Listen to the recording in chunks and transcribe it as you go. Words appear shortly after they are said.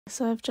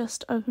So I've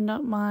just opened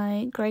up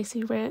my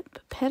Gracie wrap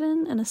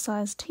pattern in a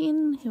size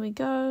 10. Here we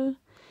go.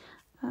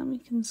 You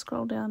can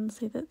scroll down and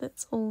see that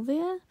that's all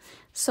there.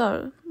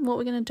 So what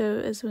we're going to do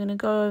is we're going to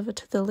go over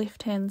to the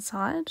left hand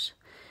side.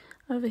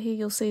 Over here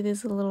you'll see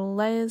there's a little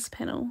layers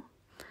panel,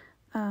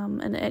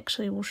 and it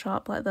actually will show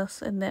up like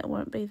this, and that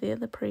won't be there,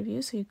 the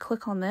preview, so you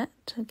click on that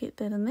to get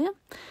that in there.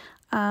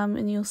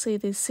 And you'll see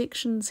there's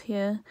sections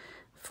here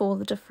for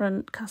the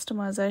different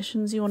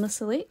customizations you want to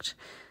select.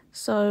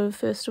 So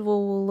first of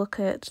all, we'll look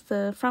at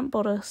the front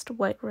bodice,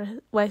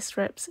 waist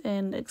wraps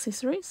and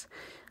accessories.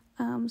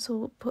 So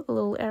we'll put the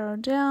little arrow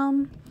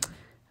down.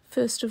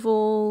 First of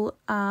all,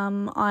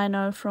 I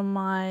know from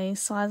my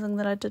sizing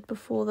that I did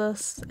before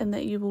this, and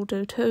that you will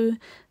do too,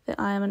 that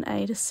I am an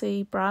A to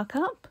C bra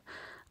cup.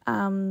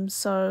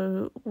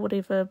 So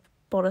whatever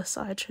bodice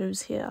I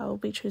choose here, I will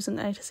be choosing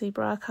A to C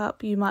bra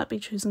cup. You might be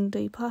choosing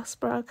D plus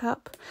bra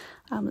cup.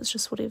 It's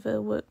just whatever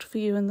worked for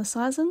you in the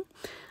sizing.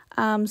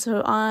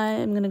 So I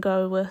am going to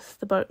go with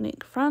the boat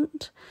neck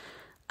front,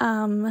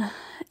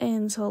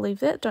 and so I'll leave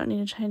that, don't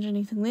need to change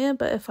anything there,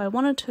 but if I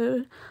wanted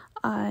to,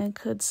 I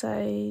could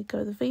say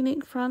go the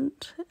V-neck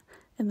front,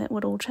 and that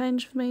would all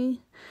change for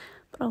me,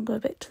 but I'll go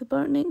back to the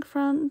boat neck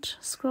front,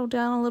 scroll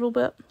down a little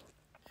bit,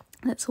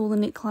 that's all the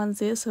necklines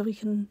there, so we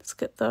can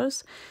skip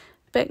those.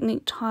 Back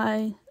neck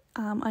tie,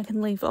 I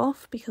can leave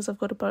off because I've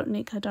got a boat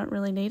neck, I don't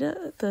really need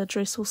it, the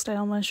dress will stay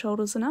on my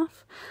shoulders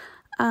enough.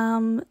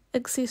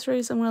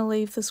 Accessories, I'm going to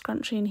leave the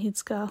scrunchie and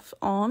headscarf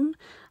on.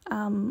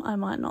 I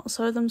might not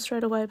sew them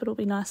straight away, but it'll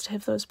be nice to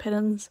have those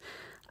patterns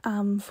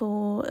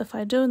for if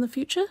I do in the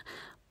future.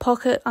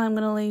 Pocket I'm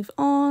going to leave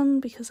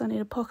on because I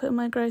need a pocket in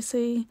my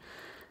Gracie.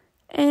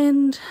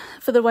 And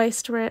for the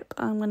waist wrap,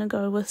 I'm going to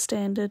go with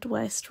standard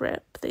waist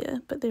wrap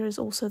there, but there is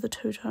also the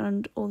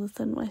two-toned or the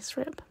thin waist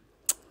wrap.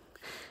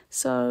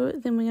 So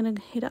then we're going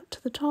to head up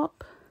to the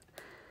top,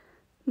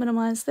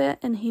 minimize that,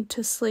 and head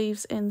to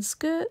sleeves and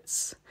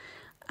skirts.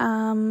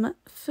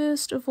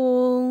 First of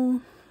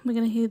all, we're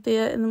going to head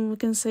there, and then we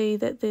can see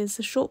that there's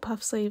the short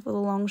puff sleeve or the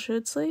long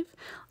shirt sleeve.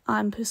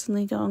 I'm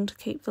personally going to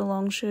keep the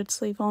long shirt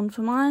sleeve on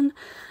for mine,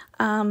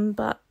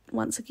 but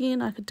once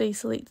again I could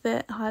deselect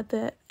that, hide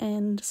that,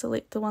 and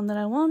select the one that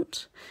I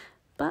want,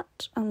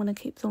 but I'm going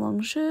to keep the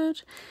long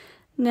shirt.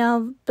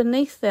 Now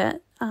beneath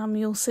that,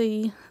 you'll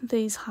see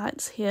these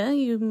heights here.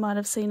 You might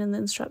have seen in the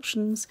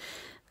instructions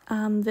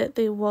that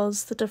there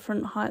was the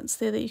different heights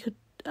there that you could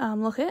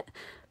look at.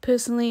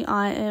 Personally,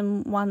 I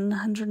am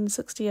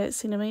 168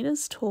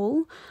 centimeters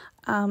tall,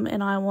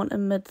 and I want a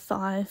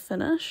mid-thigh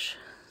finish.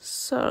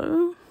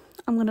 So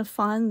I'm going to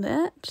find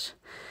that,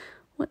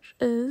 which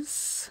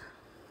is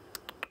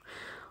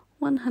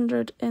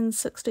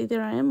 160.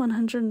 There I am,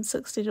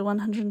 160 to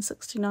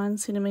 169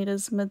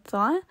 centimeters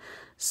mid-thigh.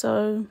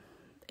 So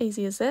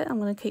easy as that. I'm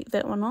going to keep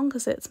that one on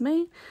because that's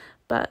me.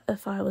 But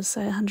if I was,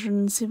 say,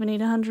 170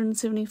 to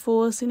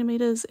 174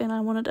 centimeters and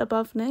I want it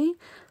above knee,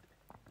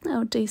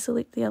 I'll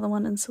deselect the other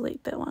one and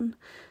select that one.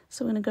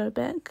 So I'm going to go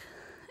back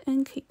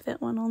and keep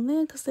that one on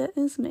there because that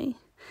is me.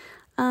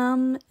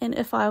 And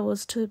if I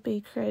was to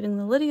be creating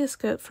the Lydia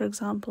skirt, for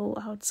example,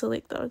 I would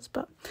select those,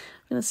 but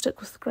I'm going to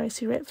stick with the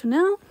Gracie wrap for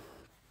now.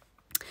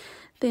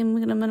 Then we're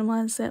going to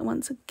minimize that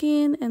once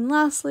again. And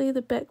lastly,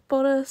 the back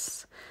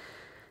bodice.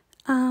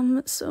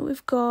 So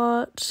we've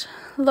got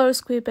low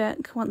square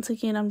back. Once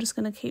again, I'm just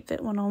going to keep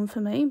that one on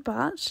for me,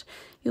 but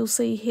you'll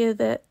see here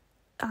that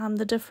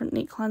the different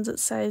necklines, it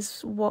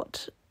says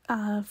what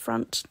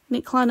front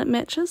neckline it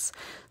matches.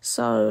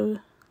 So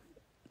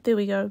there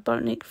we go,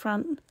 boat neck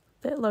front,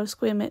 that low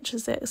square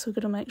matches that, so we've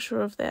got to make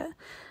sure of that.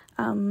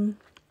 And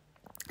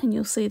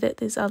you'll see that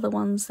there's other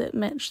ones that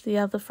match the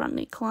other front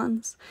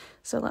necklines,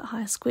 so like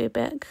high square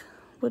back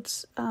would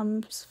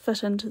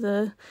fit into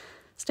the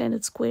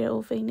standard square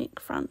or V-neck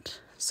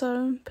front.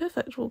 So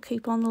perfect, we'll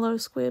keep on the low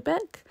square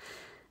back,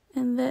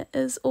 and that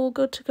is all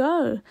good to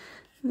go.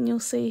 And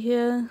you'll see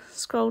here,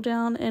 scroll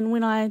down, and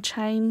when I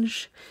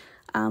change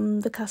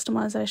the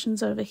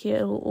customizations over here,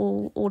 it will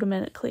all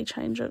automatically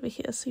change over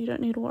here, so you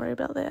don't need to worry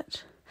about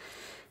that.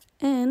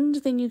 And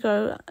then you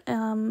go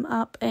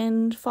up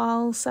and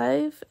file,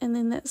 save, and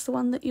then that's the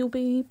one that you'll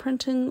be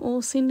printing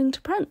or sending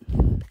to print,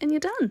 and you're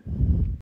done.